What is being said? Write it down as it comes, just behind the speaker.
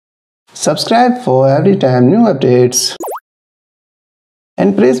Subscribe for every time new updates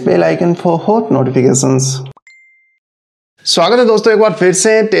and press bell icon for hot notifications. स्वागत है दोस्तों एक बार फिर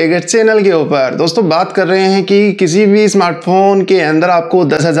से टेक चैनल के ऊपर। दोस्तों बात कर रहे हैं कि किसी भी स्मार्टफोन के अंदर आपको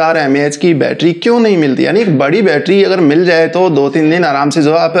 10,000 mAh की बैटरी क्यों नहीं मिलती। यानी एक बड़ी बैटरी अगर मिल जाए तो 2-3 दिन आराम से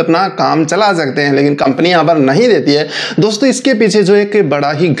जो है आप अपना काम चला सकते हैं, लेकिन कंपनी यहाँ पर नहीं देती है। दोस्तों इसके पीछे जो एक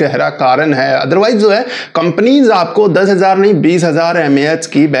बड़ा ही गहरा कारण है। अदरवाइज जो है कंपनीज आपको 10,000 नहीं 20,000 mAh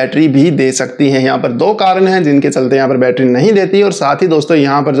की बैटरी भी दे सकती हैं। यहाँ पर दो कारण हैं जिनके चलते यहाँ पर बैटरी नहीं देती। और साथ ही दोस्तों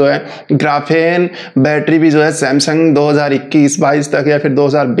यहाँ पर जो है ग्राफेन बैटरी भी जो है सैमसंग 2021-22 तक या फिर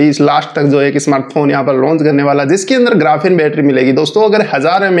 2020 लास्ट तक जो एक स्मार्टफोन यहाँ पर लॉन्च करने वाला जिसके अंदर ग्राफीन बैटरी मिलेगी। दोस्तों अगर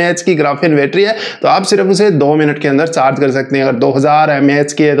 1000 mAh की ग्राफीन बैटरी है तो आप सिर्फ उसे 2 मिनट के अंदर चार्ज कर सकते हैं। अगर 2000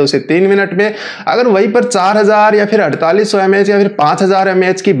 mAh की है तो उसे 3 मिनट में। अगर वहीं पर 4000 या फिर 4800 mAh या फिर 5000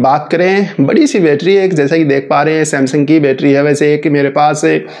 mAh की बात करें, बड़ी सी बैटरी है जैसा कि देख पा रहे हैं सैमसंग की बैटरी है वैसे एक मेरे पास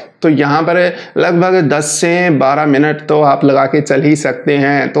है, तो यहाँ पर लगभग 10 से 12 मिनट तो आप लगा के चल ही सकते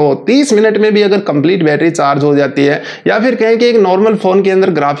हैं। तो 30 मिनट में भी अगर कंप्लीट बैटरी चार्ज हो जाती है। या फिर कहें कि एक नॉर्मल फ़ोन के अंदर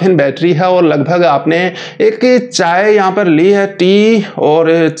ग्राफीन बैटरी है और लगभग आपने एक चाय यहाँ पर ली है टी,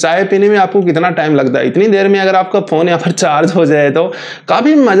 और चाय पीने में आपको कितना टाइम लगता है, इतनी देर में अगर आपका फ़ोन यहाँ पर चार्ज हो जाए तो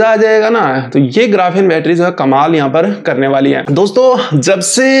काफ़ी मज़ा आ जाएगा ना। तो ये ग्राफीन बैटरी जो है कमाल यहाँ पर करने वाली है। दोस्तों जब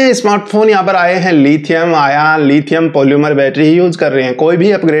से स्मार्टफोन यहाँ पर आए हैं lithium ion lithium polymer battery ही यूज कर रहे हैं, कोई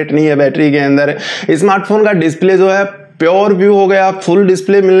भी अपग्रेड नहीं है बैटरी के अंदर। स्मार्टफोन का डिस्प्ले जो है प्योर व्यू हो गया, फुल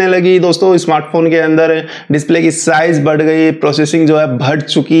डिस्प्ले मिलने लगी। दोस्तों स्मार्टफोन के अंदर डिस्प्ले की साइज बढ़ गई, प्रोसेसिंग जो है बढ़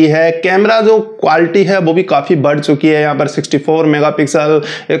चुकी है, कैमरा जो क्वालिटी है वो भी काफ़ी बढ़ चुकी है। यहाँ पर 64 मेगापिक्सल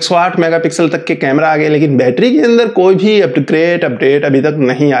 108 मेगापिक्सल तक के कैमरा आ गए, लेकिन बैटरी के अंदर कोई भी अपडेट अभी तक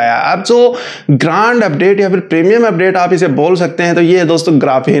नहीं आया। अब जो ग्रांड अपडेट या फिर प्रीमियम अपडेट आप इसे बोल सकते हैं तो ये है दोस्तों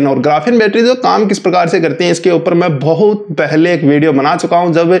ग्राफीन। और ग्राफीन बैटरी जो काम किस प्रकार से करती है इसके ऊपर मैं बहुत पहले एक वीडियो बना चुका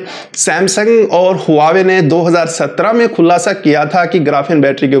हूँ, जब सैमसंग और हुआवे ने 2017 में खुलासा किया था कि ग्राफीन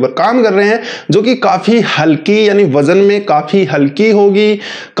बैटरी के ऊपर काम कर रहे हैं, जो कि काफी हल्की यानी वजन में काफी हल्की होगी,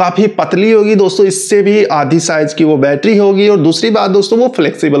 काफी पतली होगी। दोस्तों इससे भी आधी साइज की वो बैटरी होगी। और दूसरी बात दोस्तों वो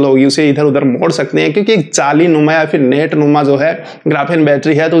फ्लेक्सिबल होगी, उसे इधर उधर मोड़ सकते हैं, क्योंकि एक जाली नुमा या फिर नेट नुमा जो है ग्राफीन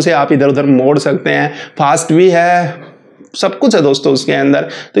बैटरी है तो उसे आप इधर उधर मोड़ सकते हैं। फास्ट भी है, सब कुछ है दोस्तों उसके अंदर।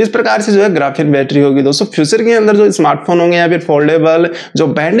 तो इस प्रकार से जो है ग्राफीन बैटरी होगी। दोस्तों फ्यूचर के अंदर जो स्मार्टफोन होंगे या फिर फोल्डेबल जो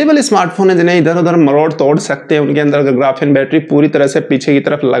बैंडेबल स्मार्टफोन है जिन्हें इधर उधर मरोड़ तोड़ सकते हैं, उनके अंदर अगर ग्राफीन बैटरी पूरी तरह से पीछे की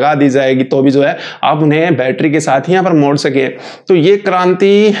तरफ लगा दी जाएगी तो भी जो है आप उन्हें बैटरी के साथ ही यहाँ पर मोड़ सके। तो ये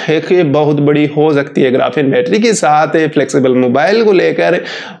क्रांति एक बहुत बड़ी हो सकती है ग्राफीन बैटरी के साथ। फ्लेक्सिबल मोबाइल को लेकर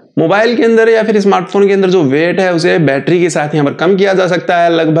मोबाइल के अंदर या फिर स्मार्टफोन के अंदर जो वेट है उसे बैटरी के साथ यहाँ पर कम किया जा सकता है।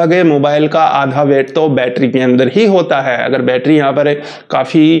 लगभग मोबाइल का आधा वेट तो बैटरी के अंदर ही होता है। अगर बैटरी यहाँ पर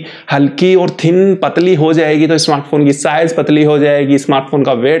काफ़ी हल्की और थिन पतली हो जाएगी तो स्मार्टफोन की साइज पतली हो जाएगी, स्मार्टफोन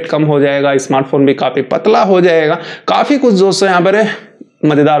का वेट कम हो जाएगा, स्मार्टफोन भी काफ़ी पतला हो जाएगा। काफ़ी कुछ दोस्तों यहाँ पर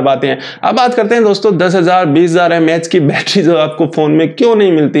मजेदार बातें हैं। अब बात करते हैं दोस्तों 10,000 20,000 mAh की बैटरी जो आपको फोन में क्यों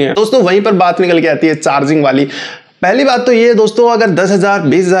नहीं मिलती है। दोस्तों वहीं पर बात निकल के आती है चार्जिंग वाली। पहली बात तो ये दोस्तों, अगर 10,000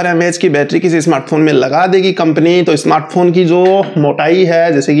 20,000 mAh की बैटरी किसी स्मार्टफोन में लगा देगी कंपनी तो स्मार्टफोन की जो मोटाई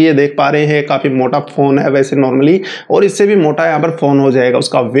है, जैसे कि ये देख पा रहे हैं काफ़ी मोटा फ़ोन है वैसे नॉर्मली, और इससे भी मोटा यहाँ पर फ़ोन हो जाएगा,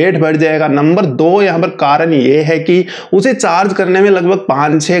 उसका वेट बढ़ जाएगा। नंबर 2 यहाँ पर कारण ये है कि उसे चार्ज करने में लगभग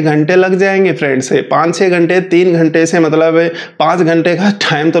 5-6 घंटे लग जाएंगे फ्रेंड्स। 5-6 घंटे 3 घंटे से मतलब 5 घंटे का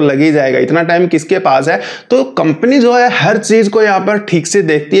टाइम तो लग ही जाएगा। इतना टाइम किसके पास है? तो कंपनी जो है हर चीज़ को यहाँ पर ठीक से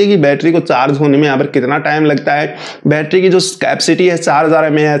देखती है कि बैटरी को चार्ज होने में यहाँ पर कितना टाइम लगता है। बैटरी की जो कैपेसिटी है 4000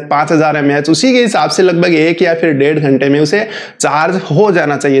 mAh 5000 mAh, उसी के हिसाब से लगभग 1 या फिर 1.5 घंटे में उसे चार्ज हो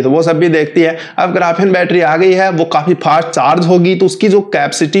जाना चाहिए, तो वो सब भी देखती है। अब ग्राफीन बैटरी आ गई है, वो काफ़ी फास्ट चार्ज होगी तो उसकी जो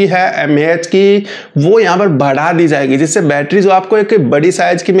कैपेसिटी है mAh की वो यहाँ पर बढ़ा दी जाएगी, जिससे बैटरी जो आपको एक बड़ी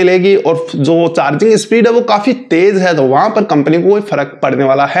साइज की मिलेगी और जो चार्जिंग स्पीड है वो काफ़ी तेज़ है। तो वहाँ पर कंपनी को कोई फर्क पड़ने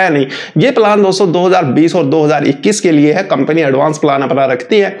वाला है नहीं। ये प्लान दोस्तों 2020 और 2021 के लिए है, कंपनी एडवांस प्लान अपना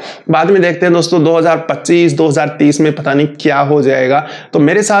रखती है। बाद में देखते हैं दोस्तों 2025 2030 में पता नहीं क्या हो जाएगा। तो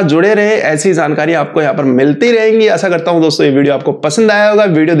मेरे साथ जुड़े रहे, ऐसी जानकारी आपको यहाँ पर मिलती रहेंगी। आशा करता हूँ दोस्तों ये वीडियो आपको पसंद आया होगा।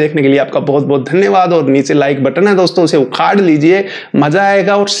 वीडियो देखने के लिए आपका बहुत बहुत धन्यवाद। और नीचे लाइक बटन है दोस्तों, उसे उखाड़ लीजिए, मजा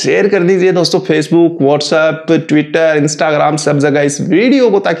आएगा। और शेयर कर दीजिए दोस्तों फेसबुक व्हाट्सएप ट्विटर इंस्टाग्राम सब जगह इस वीडियो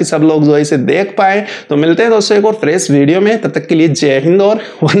को, ताकि सब लोग जो है इसे देख पाए। तो मिलते हैं दोस्तों एक और फ्रेश वीडियो में, तब तक के लिए जय हिंद और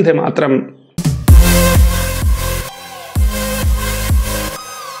वंदे मातरम।